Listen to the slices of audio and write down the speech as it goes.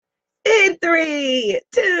In three,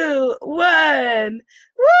 two, one.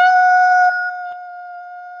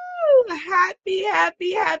 Woo! Happy,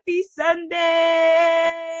 happy, happy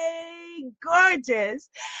Sunday. Gorgeous.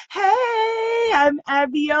 Hey, I'm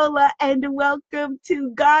Abiola, and welcome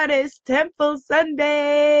to Goddess Temple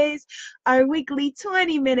Sundays, our weekly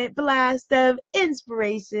 20-minute blast of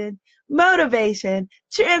inspiration, motivation,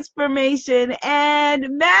 transformation, and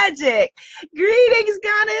magic. Greetings,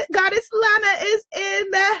 Goddess Lana is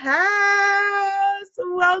in the house.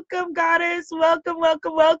 Welcome, Goddess. Welcome,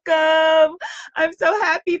 welcome, welcome. I'm so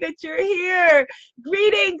happy that you're here.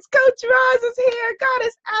 Greetings, Coach Roz is here.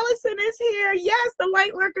 Goddess Allison is here. Yes, the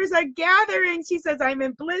light workers are gathering. She says, I'm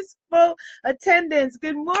in blissful attendance.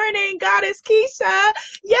 Good morning, Goddess Keisha.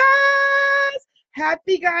 Yes.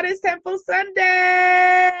 Happy Goddess Temple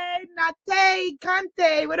Sunday. Nate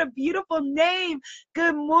Kante. What a beautiful name.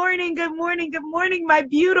 Good morning, good morning, good morning, my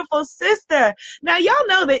beautiful sister. Now, y'all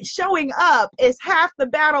know that showing up is half the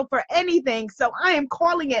battle for anything. So I am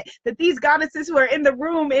calling it that these goddesses who are in the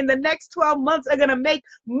room in the next 12 months are going to make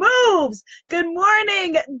moves. Good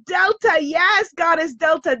morning, Delta. Yes, Goddess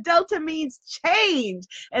Delta. Delta means change.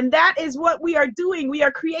 And that is what we are doing. We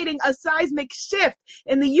are creating a seismic shift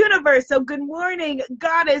in the universe. So good morning,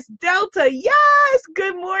 Goddess Delta. Yes,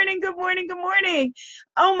 good morning, good morning, good morning.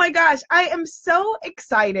 Oh my gosh, I am so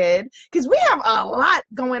excited because we have a lot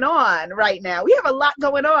going on right now. We have a lot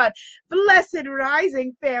going on. Blessed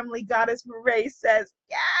rising family, Goddess Marie says,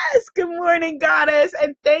 yes, good morning, Goddess.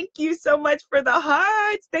 And thank you so much for the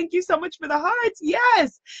hearts. Thank you so much for the hearts.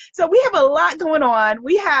 Yes. So we have a lot going on.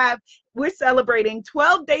 We're celebrating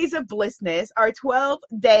 12 days of blissness, our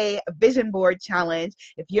 12-day vision board challenge.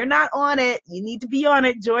 If you're not on it, you need to be on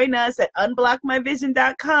it. Join us at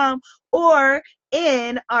unblockmyvision.com or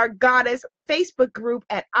in our Goddess Facebook group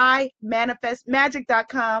at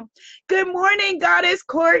imanifestmagic.com. Good morning, Goddess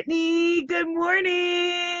Courtney. Good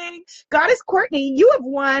morning. Goddess Courtney, you have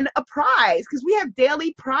won a prize because we have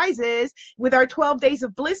daily prizes with our 12 days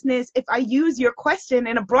of blissness if I use your question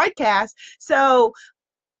in a broadcast. So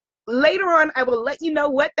later on, I will let you know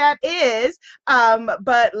what that is.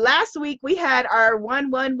 But last week we had our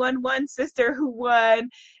 1111 sister who won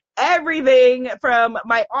everything from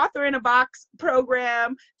my Author in a Box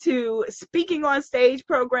program to speaking on stage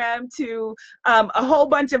program to a whole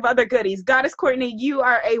bunch of other goodies. Goddess Courtney, you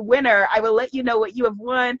are a winner. I will let you know what you have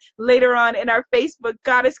won later on in our Facebook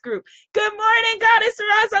Goddess group. Good morning, Goddess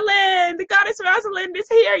Rosalind. Goddess Rosalind is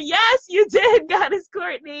here. Yes, you did, Goddess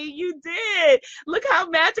Courtney. You did. Look how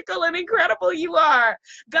magical and incredible you are.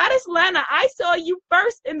 Goddess Lana, I saw you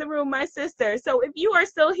first in the room, my sister. So if you are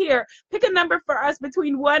still here, pick a number for us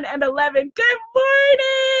between 1 and 11. Good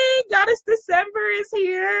morning. Goddess December is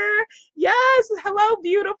here. Yes. Hello,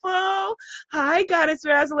 beautiful. Hi, Goddess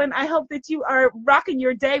Rosalind. I hope that you are rocking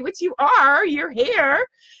your day, which you are. You're here.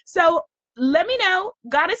 So let me know,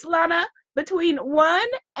 Goddess Lana, between 1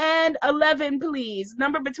 and 11, please.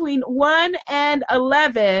 Number between 1 and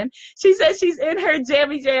 11. She says she's in her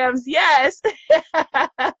jammy jams. Yes.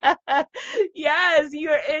 Yes,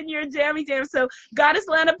 you're in your jammy jams. So Goddess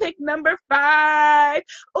Lana picked number 5.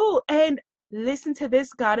 Oh, and listen to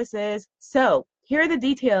this, goddesses. So here are the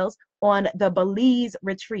details on the Belize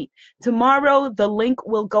retreat. Tomorrow, the link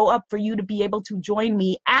will go up for you to be able to join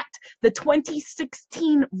me at the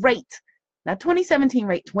 2016 rate. Not 2017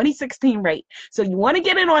 rate, 2016 rate. So you want to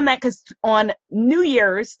get in on that because on New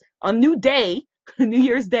Year's, on New Day, New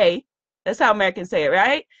Year's Day, that's how Americans say it,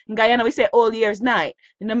 right? In Guyana, we say Old Year's Night.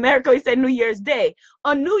 In America, we say New Year's Day.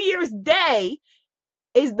 On New Year's Day,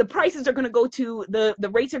 the prices are going to go to, the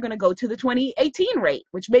rates are going to go to the 2018 rate,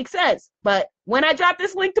 which makes sense. But when I drop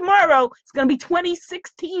this link tomorrow, it's going to be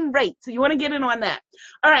 2016 rate. So you want to get in on that.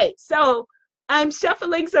 All right, so I'm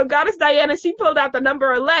shuffling, so Goddess Diana, she pulled out the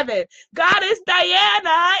number 11. Goddess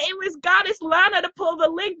Diana, it was Goddess Lana to pull the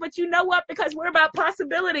link, but you know what? Because we're about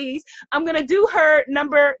possibilities, I'm going to do her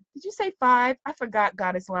number, did you say 5? I forgot,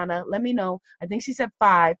 Goddess Lana. Let me know. I think she said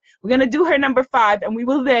 5. We're going to do her number 5, and we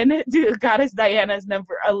will then do Goddess Diana's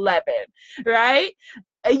number 11, right?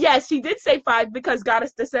 Yes, she did say 5 because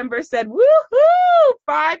Goddess December said, woohoo!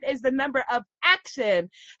 5 is the number of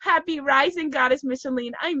action. Happy rising, Goddess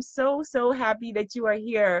Micheline. I'm so, so happy that you are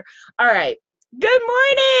here. All right. Good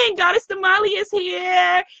morning. Goddess Damali is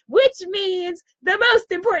here, which means the most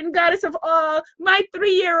important goddess of all, my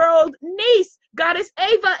 3-year-old niece, Goddess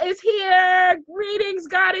Ava is here. Greetings,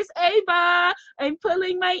 Goddess Ava. I'm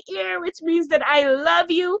pulling my ear, which means that I love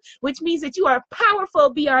you, which means that you are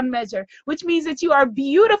powerful beyond measure, which means that you are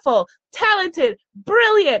beautiful, talented,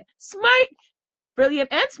 brilliant, smart, brilliant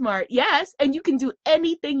and smart, yes, and you can do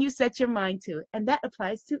anything you set your mind to, and that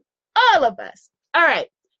applies to all of us. All right.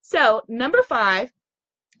 So number 5,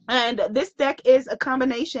 and this deck is a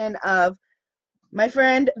combination of my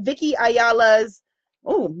friend Vicky Ayala's,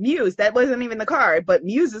 oh, Muse. That wasn't even the card, but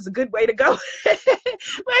Muse is a good way to go.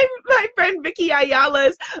 my friend Vicky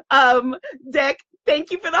Ayala's deck.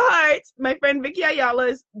 Thank you for the hearts. My friend Vicky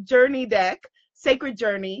Ayala's Journey deck, Sacred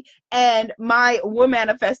Journey, and my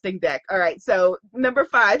Womanifesting deck. All right, so number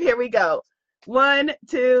 5, here we go. 1,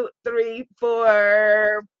 2, 3,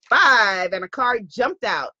 4, 5, and a card jumped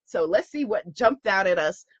out. So let's see what jumped out at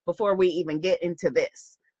us before we even get into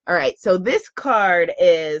this. All right, so this card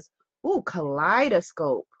is, ooh,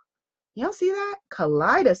 Kaleidoscope. Y'all see that?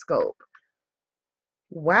 Kaleidoscope.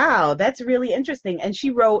 Wow, that's really interesting. And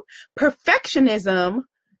she wrote perfectionism.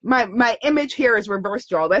 My image here is reverse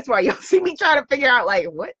draw. That's why y'all see me trying to figure out like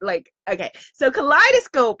what, like, okay. So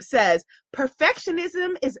Kaleidoscope says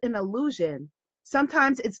perfectionism is an illusion.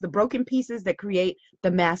 Sometimes it's the broken pieces that create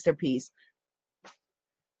the masterpiece.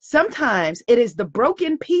 Sometimes it is the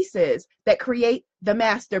broken pieces that create the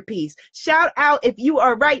masterpiece. Shout out if you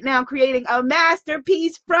are right now creating a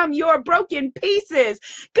masterpiece from your broken pieces.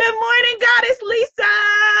 Good morning, Goddess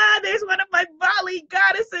Lisa. There's one of my Bali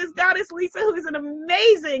goddesses, Goddess Lisa, who is an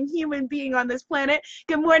amazing human being on this planet.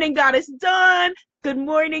 Good morning, Goddess Dawn. Good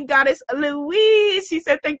morning, Goddess Louise. She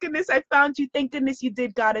said, thank goodness I found you. Thank goodness you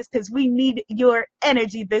did, Goddess, because we need your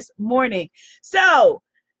energy this morning. So,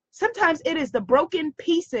 sometimes it is the broken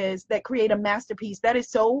pieces that create a masterpiece. That is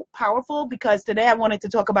so powerful because today I wanted to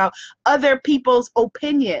talk about other people's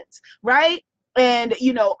opinions, right? And,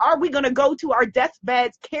 you know, are we going to go to our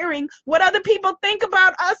deathbeds caring what other people think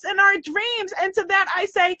about us and our dreams? And to that I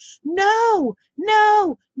say, no,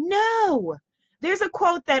 no, no. There's a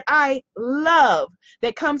quote that I love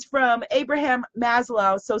that comes from Abraham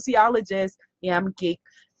Maslow, sociologist. Yeah, I'm a geek.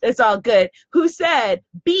 It's all good, who said,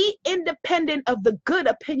 be independent of the good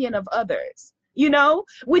opinion of others, you know,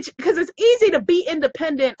 which, because it's easy to be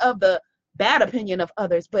independent of the bad opinion of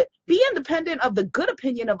others, but be independent of the good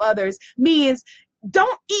opinion of others means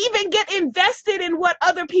don't even get invested in what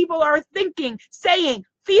other people are thinking, saying,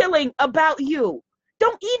 feeling about you.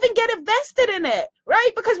 Don't even get invested in it, right?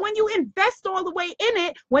 Because when you invest all the way in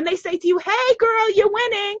it, when they say to you, hey, girl, you're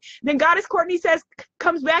winning, then Goddess Courtney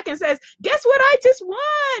comes back and says, guess what I just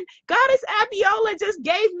won? Goddess Abiola just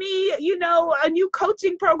gave me, you know, a new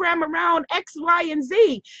coaching program around X, Y, and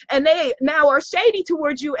Z. And they now are shady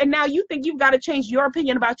towards you. And now you think you've got to change your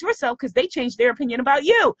opinion about yourself because they changed their opinion about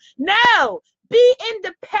you. No, be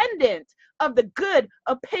independent of the good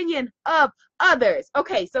opinion of others.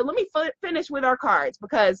 Okay, so let me finish with our cards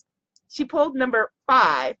because she pulled number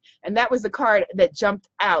 5, and that was the card that jumped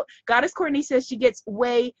out. Goddess Courtney says she gets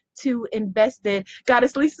way too invested.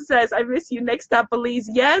 Goddess Lisa says, I miss you. Next stop, Belize.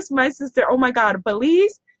 Yes, my sister. Oh my God,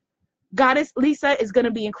 Belize. Goddess Lisa is going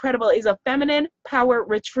to be incredible. It's a feminine power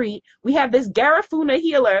retreat. We have this Garifuna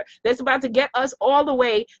healer that's about to get us all the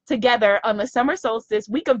way together on the summer solstice,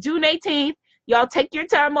 week of June 18th. Y'all take your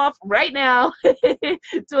time off right now.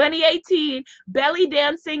 2018 belly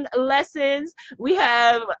dancing lessons. We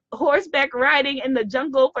have horseback riding in the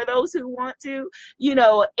jungle for those who want to. You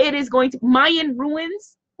know, it is going to Mayan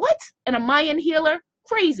ruins. What? And a Mayan healer?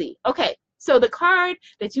 Crazy. Okay, so the card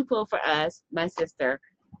that you pull for us, my sister,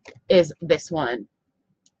 is this one.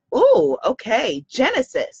 Oh, okay.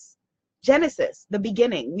 Genesis. Genesis, the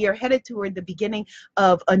beginning. We are headed toward the beginning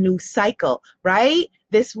of a new cycle, right?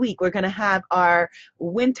 This week, we're going to have our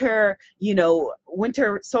winter, you know,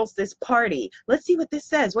 winter solstice party. Let's see what this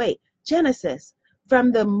says. Wait, Genesis,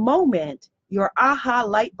 from the moment your aha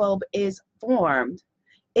light bulb is formed,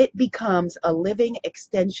 it becomes a living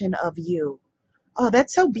extension of you. Oh,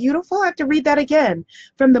 that's so beautiful. I have to read that again.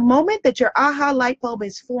 From the moment that your aha light bulb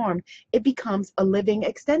is formed, it becomes a living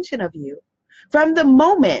extension of you. From the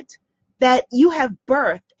moment that you have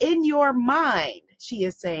birthed in your mind, she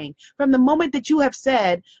is saying, from the moment that you have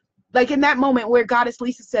said, like in that moment where Goddess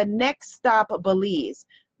Lisa said, next stop, Belize,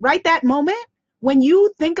 right? That moment when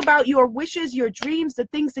you think about your wishes, your dreams, the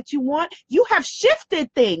things that you want, you have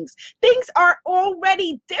shifted things. Things are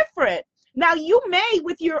already different. Now, you may,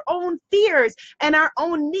 with your own fears and our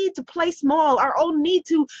own need to play small, our own need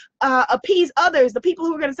to appease others, the people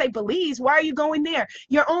who are going to say, Belize, why are you going there?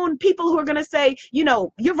 Your own people who are going to say, you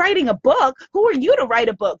know, you're writing a book. Who are you to write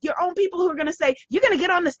a book? Your own people who are going to say, you're going to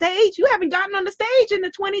get on the stage. You haven't gotten on the stage in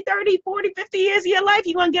the 20, 30, 40, 50 years of your life.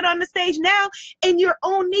 You're going to get on the stage now. In your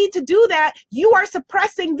own need to do that, you are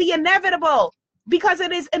suppressing the inevitable, because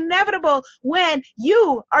it is inevitable when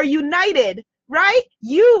you are united. Right?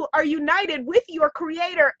 You are united with your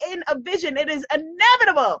creator in a vision. It is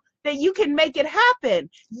inevitable that you can make it happen.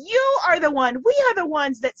 We are the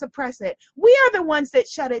ones that suppress it. We are the ones that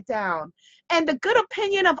shut it down. And the good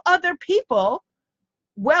opinion of other people,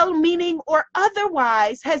 well-meaning or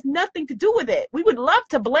otherwise, has nothing to do with it. We would love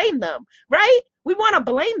to blame them, right? We want to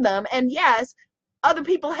blame them. And yes, other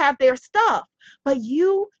people have their stuff, but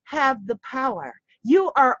you have the power.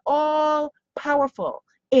 You are all powerful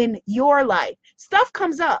in your life. Stuff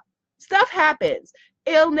comes up, stuff happens,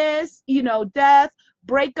 illness, death,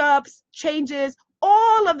 breakups, changes,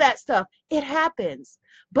 all of that stuff. It happens.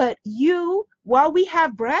 But while we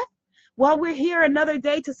have breath, while we're here another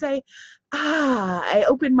day to say, I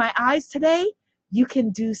opened my eyes today, you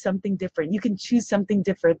can do something different. You can choose something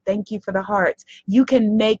different. Thank you for the hearts. You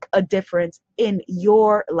can make a difference in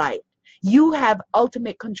your life. You have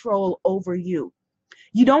ultimate control over you.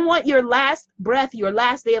 You don't want your last breath, your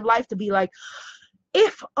last day of life to be like,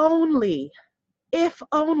 if only,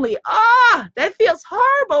 that feels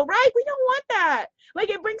horrible, right? We don't want that. Like,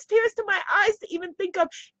 it brings tears to my eyes to even think of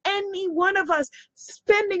any one of us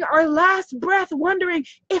spending our last breath wondering,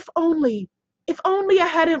 if only I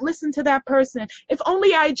hadn't listened to that person, if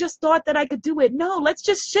only I just thought that I could do it. No, let's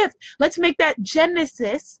just shift. Let's make that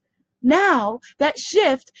genesis now, that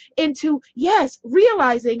shift into, yes,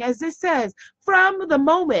 realizing, as this says, from the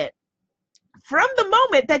moment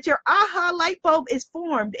that your aha light bulb is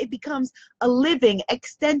formed, it becomes a living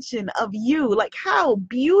extension of you. Like, how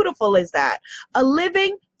beautiful is that? A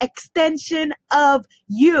living extension of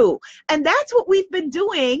you. And that's what we've been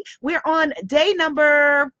doing. We're on day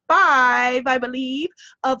number 5, I believe,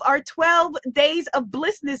 of our 12 Days of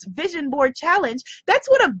Blissness Vision Board Challenge. That's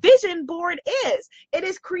what a vision board is. It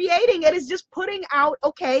is just putting out,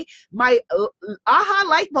 okay, my aha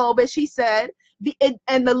light bulb, as she said,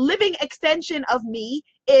 and the living extension of me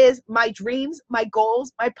is my dreams, my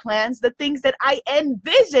goals, my plans, the things that I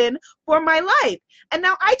envision for my life. And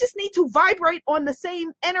now I just need to vibrate on the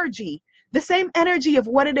same energy of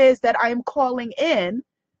what it is that I am calling in,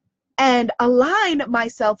 and align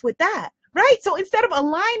myself with that, right? So instead of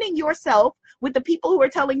aligning yourself with the people who are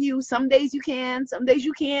telling you some days you can, some days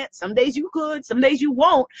you can't, some days you could, some days you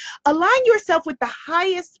won't, align yourself with the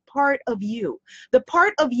highest part of you, the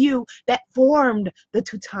part of you that formed the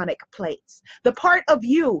tectonic plates, the part of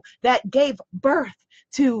you that gave birth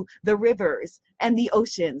to the rivers and the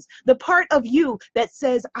oceans, the part of you that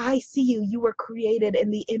says, I see you, you were created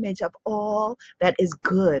in the image of all that is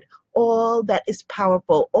good, all that is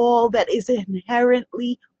powerful, all that is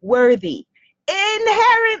inherently worthy.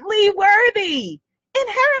 Inherently worthy.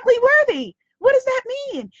 Inherently worthy. What does that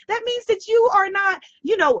mean? That means that you are not,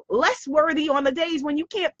 less worthy on the days when you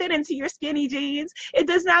can't fit into your skinny jeans. It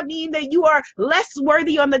does not mean that you are less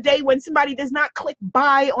worthy on the day when somebody does not click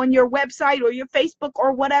buy on your website or your Facebook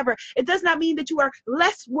or whatever. It does not mean that you are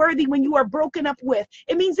less worthy when you are broken up with.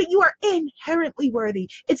 It means that you are inherently worthy.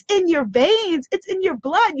 It's in your veins. It's in your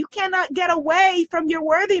blood. You cannot get away from your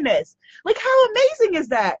worthiness. Like, how amazing is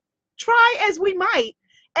that? Try as we might,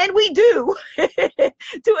 and we do,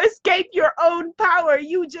 to escape your own power.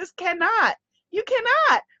 You just cannot. You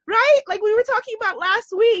cannot, right? Like we were talking about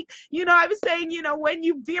last week, I was saying, when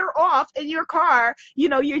you veer off in your car,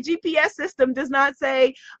 your GPS system does not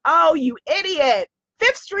say, oh, you idiot,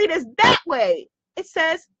 5th Street is that way. It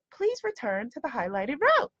says, please return to the highlighted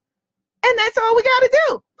route. And that's all we got to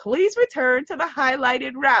do. Please return to the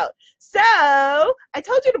highlighted route. So I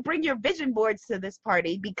told you to bring your vision boards to this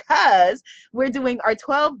party because we're doing our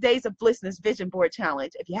 12 Days of Blissness Vision Board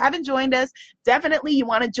Challenge. If you haven't joined us, definitely you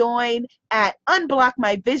want to join at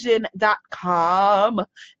unblockmyvision.com.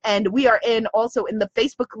 And we are also in the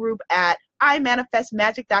Facebook group at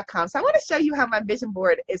imanifestmagic.com. So I want to show you how my vision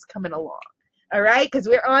board is coming along. All right, because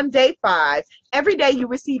we're on day 5. Every day you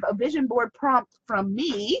receive a vision board prompt from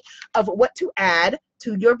me of what to add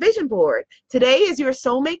to your vision board. Today is your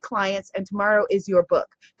soulmate clients, and tomorrow is your book.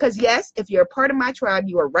 Because yes, if you're a part of my tribe,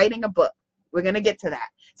 you are writing a book. We're going to get to that.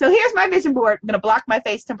 So here's my vision board. I'm going to block my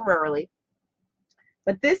face temporarily.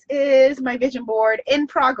 But this is my vision board in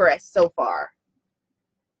progress so far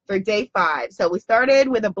for day 5. So we started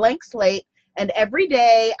with a blank slate, and every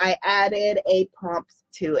day I added a prompt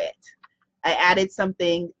to it. I added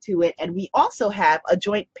something to it, and we also have a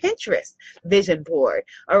joint Pinterest vision board.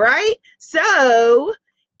 All right. So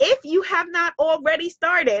if you have not already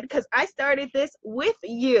started, because I started this with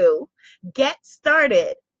you, get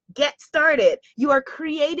started. Get started. You are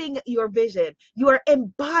creating your vision. You are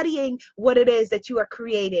embodying what it is that you are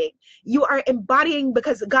creating. You are embodying,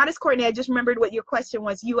 because Goddess Courtney, I just remembered what your question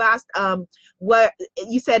was. You asked what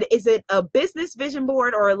you said, is it a business vision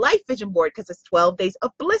board or a life vision board? Because it's 12 days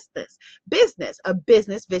of blissness, a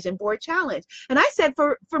business vision board challenge. And I said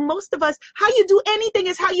for most of us, how you do anything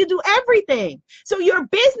is how you do everything. So your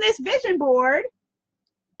business vision board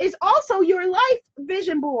is also your life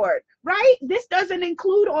vision board, right? This doesn't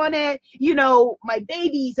include on it, you know, my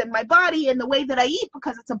babies and my body and the way that I eat,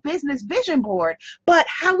 because it's a business vision board. But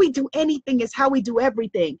how we do anything is how we do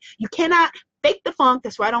everything. You cannot fake the funk.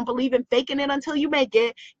 That's why I don't believe in faking it until you make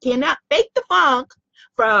it. Cannot fake the funk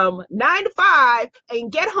from 9 to 5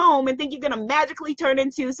 and get home and think you're going to magically turn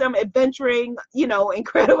into some adventuring, you know,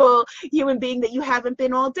 incredible human being that you haven't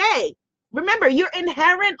been all day. Remember, you're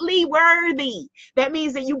inherently worthy. That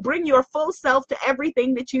means that you bring your full self to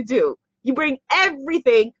everything that you do. You bring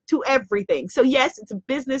everything to everything. So yes, it's a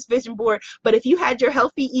business vision board, but if you had your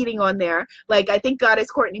healthy eating on there, like I think Goddess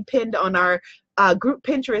Courtney pinned on our group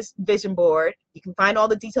Pinterest vision board, you can find all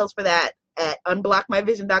the details for that at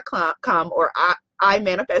unblockmyvision.com or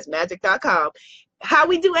imanifestmagic.com. How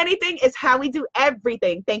we do anything is how we do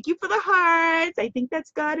everything. Thank you for the hearts. I think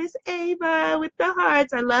that's Goddess Ava with the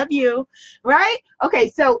hearts. I love you. Right?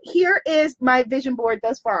 Okay, so here is my vision board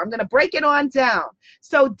thus far. I'm going to break it on down.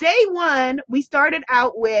 So day one, we started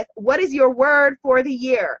out with, what is your word for the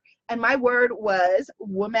year? And my word was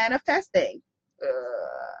manifesting.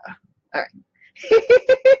 All right.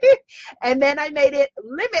 And then I made it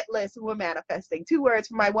limitless manifesting. 2 words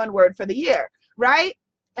for my 1 word for the year. Right?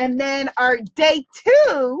 And then our day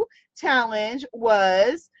 2 challenge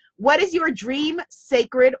was, what is your dream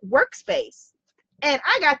sacred workspace? And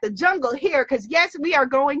I got the jungle here because yes, we are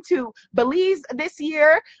going to Belize this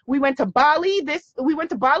year. We went to Bali we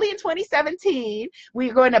went to Bali in 2017.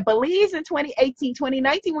 We are going to Belize in 2018.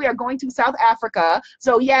 2019, we are going to South Africa.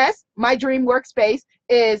 So yes, my dream workspace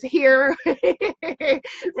is here,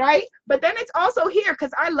 right? But then it's also here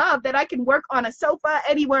because I love that I can work on a sofa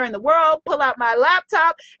anywhere in the world, pull out my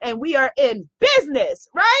laptop, and we are in business,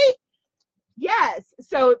 right? Yes,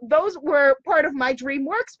 so those were part of my dream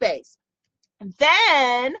workspace.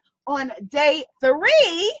 Then on day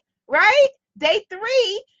 3, right? Day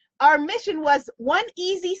 3, our mission was 1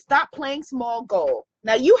 easy stop playing small goal.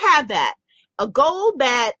 Now you have that. A goal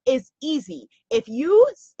that is easy. If you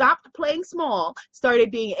stopped playing small,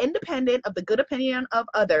 started being independent of the good opinion of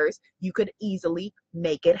others, you could easily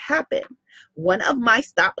make it happen. One of my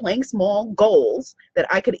stop playing small goals that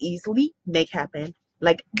I could easily make happen,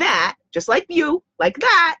 like that, just like you, like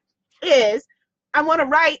that, is I want to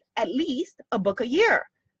write at least a book a year.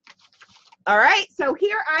 All right, so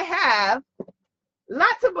here I have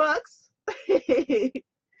lots of books,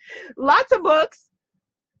 lots of books,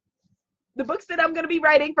 the books that I'm going to be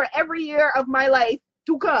writing for every year of my life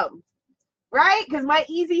to come, right? Because my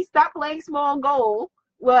easy stop playing small goal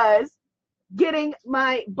was getting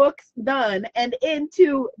my books done and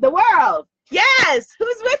into the world. Yes,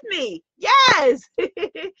 who's with me? Yes.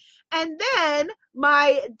 And then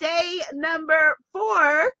my day number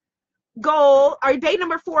 4 goal, or day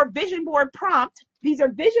number 4 vision board prompt. These are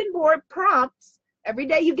vision board prompts. Every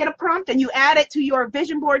day you get a prompt and you add it to your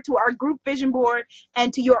vision board, to our group vision board,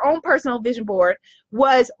 and to your own personal vision board,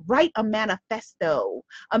 was write a manifesto.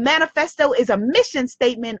 A manifesto is a mission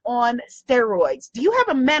statement on steroids. Do you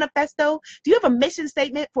have a manifesto? Do you have a mission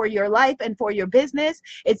statement for your life and for your business?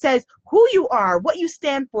 It says who you are, what you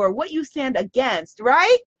stand for, what you stand against,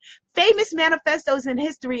 right? Famous manifestos in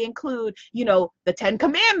history include, you know, the 10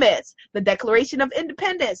 Commandments, the Declaration of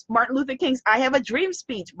Independence, Martin Luther King's I Have a Dream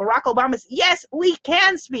speech, Barack Obama's Yes, We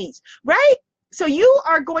Can speech, right? So you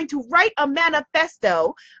are going to write a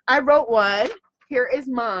manifesto. I wrote one. Here is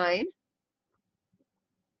mine.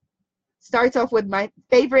 Starts off with one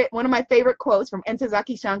of my favorite quotes from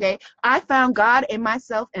Ntozake Shange. I found God in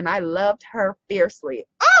myself and I loved her fiercely.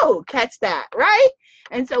 Oh, catch that, right?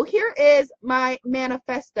 And so here is my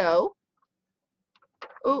manifesto.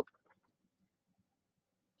 Oh,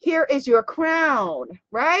 here is your crown,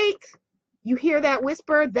 right? You hear that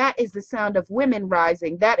whisper? That is the sound of women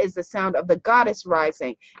rising. That is the sound of the goddess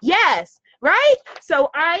rising. Yes, right? So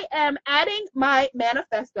I am adding my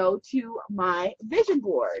manifesto to my vision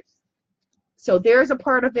board. So there's a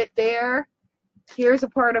part of it there. Here's a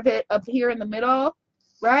part of it up here in the middle,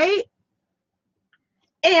 right?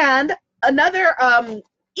 And another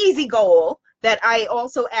easy goal that I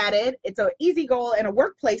also added, it's an easy goal and a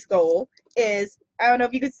workplace goal, is, I don't know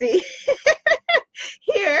if you can see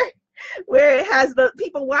here, where it has the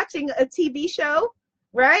people watching a TV show,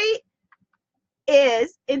 right?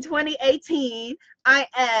 is in 2018, I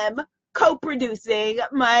am co-producing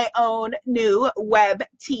my own new web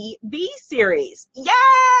TV series.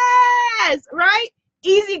 Yes, right?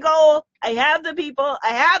 Easy goal. I have the people, I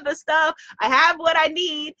have the stuff, I have what I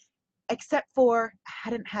need, except for I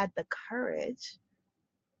hadn't had the courage,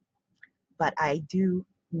 but I do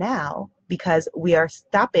now, because we are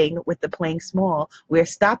stopping with the playing small. We're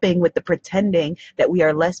stopping with the pretending that we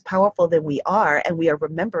are less powerful than we are, and we are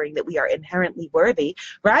remembering that we are inherently worthy,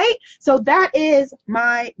 right? So that is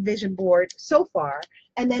my vision board so far.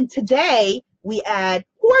 And then today we add,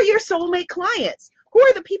 who are your soulmate clients? Who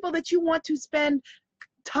are the people that you want to spend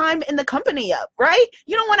time in the company of, right?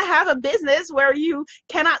 You don't want to have a business where you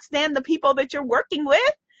cannot stand the people that you're working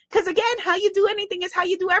with. Because again, how you do anything is how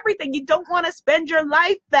you do everything. You don't want to spend your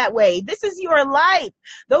life that way. This is your life.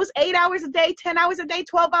 Those 8 hours a day, 10 hours a day,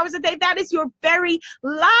 12 hours a day, that is your very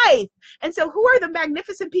life. And so who are the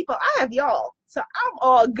magnificent people? I have y'all. So I'm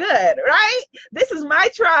all good, right? This is my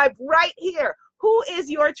tribe right here. Who is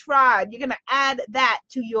your tribe? You're going to add that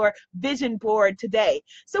to your vision board today.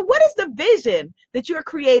 So what is the vision that you're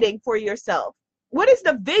creating for yourself? What is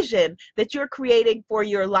the vision that you're creating for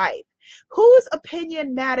your life? Whose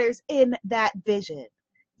opinion matters in that vision?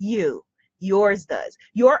 You. Yours does.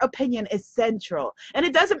 Your opinion is central. And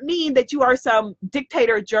it doesn't mean that you are some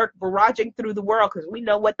dictator jerk barraging through the world, because we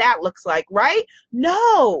know what that looks like, right?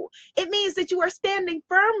 No. It means that you are standing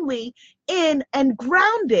firmly in and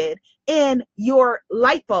grounded in your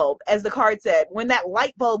light bulb, as the card said. When that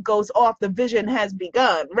light bulb goes off, the vision has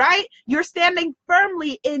begun, right? You're standing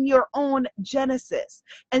firmly in your own genesis.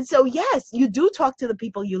 And so, yes, you do talk to the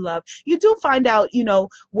people you love. You do find out,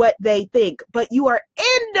 what they think, but you are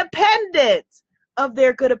independent of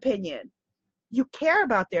their good opinion. You care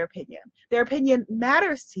about their opinion. Their opinion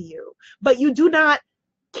matters to you, but you do not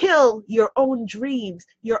kill your own dreams,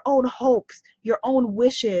 your own hopes, your own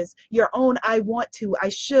wishes, your own I want to, I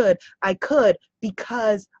should, I could,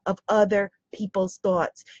 because of other people's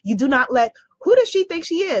thoughts. You do not let, who does she think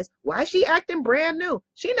she is? Why is she acting brand new?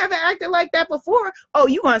 She never acted like that before. Oh,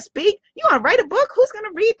 you want to speak? You want to write a book? Who's going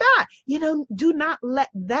to read that? Do not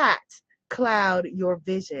let that cloud your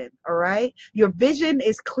vision, all right? Your vision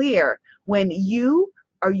is clear when you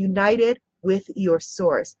are united with your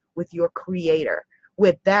source, with your creator,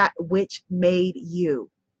 with that which made you.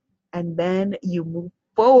 And then you move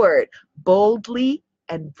forward boldly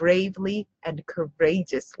and bravely and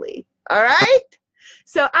courageously. All right?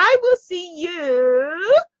 So I will see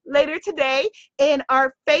you later today in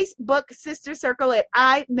our Facebook sister circle at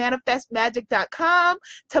imanifestmagic.com.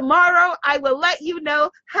 Tomorrow I will let you know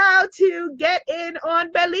how to get in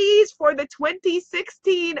on Belize for the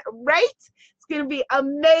 2016 race. It's going to be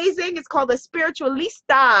amazing. It's called the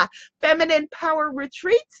Spiritualista Feminine Power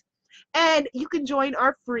Retreat. And you can join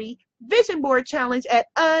our free vision board challenge at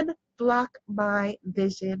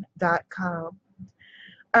unblockmyvision.com.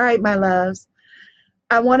 All right, my loves.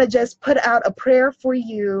 I want to just put out a prayer for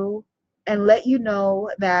you and let you know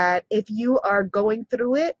that if you are going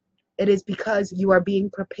through it, it is because you are being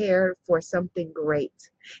prepared for something great.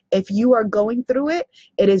 If you are going through it,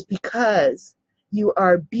 it is because you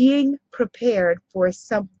are being prepared for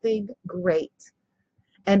something great.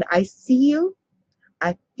 And I see you.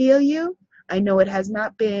 I feel you. I know it has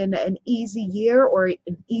not been an easy year or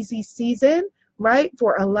an easy season, right,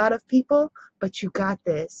 for a lot of people, but you got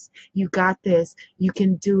this. You got this. You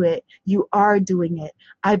can do it. You are doing it.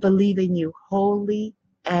 I believe in you wholly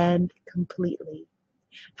and completely.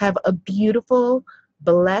 Have a beautiful,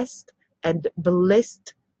 blessed, and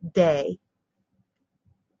blissed day.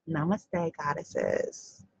 Namaste,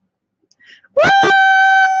 goddesses.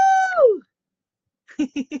 Woo!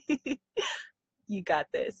 You got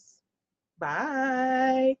this.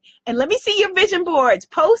 Bye. And let me see your vision boards.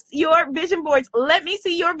 Post your vision boards. Let me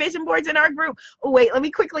see your vision boards in our group. Oh, wait, let me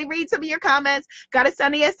quickly read some of your comments. Goddess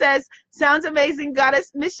Sonia says, sounds amazing. Goddess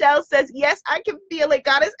Michelle says, yes, I can feel it.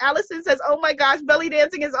 Goddess Allison says, oh my gosh, belly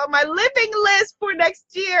dancing is on my living list for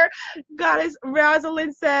next year. Goddess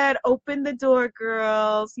Rosalind said, open the door,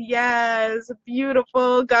 girls. Yes,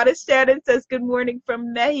 beautiful. Goddess Shannon says, good morning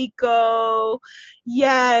from Mexico.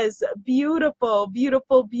 Yes, beautiful,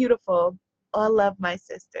 beautiful, beautiful. All love, my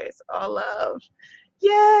sisters. All love.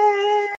 Yay!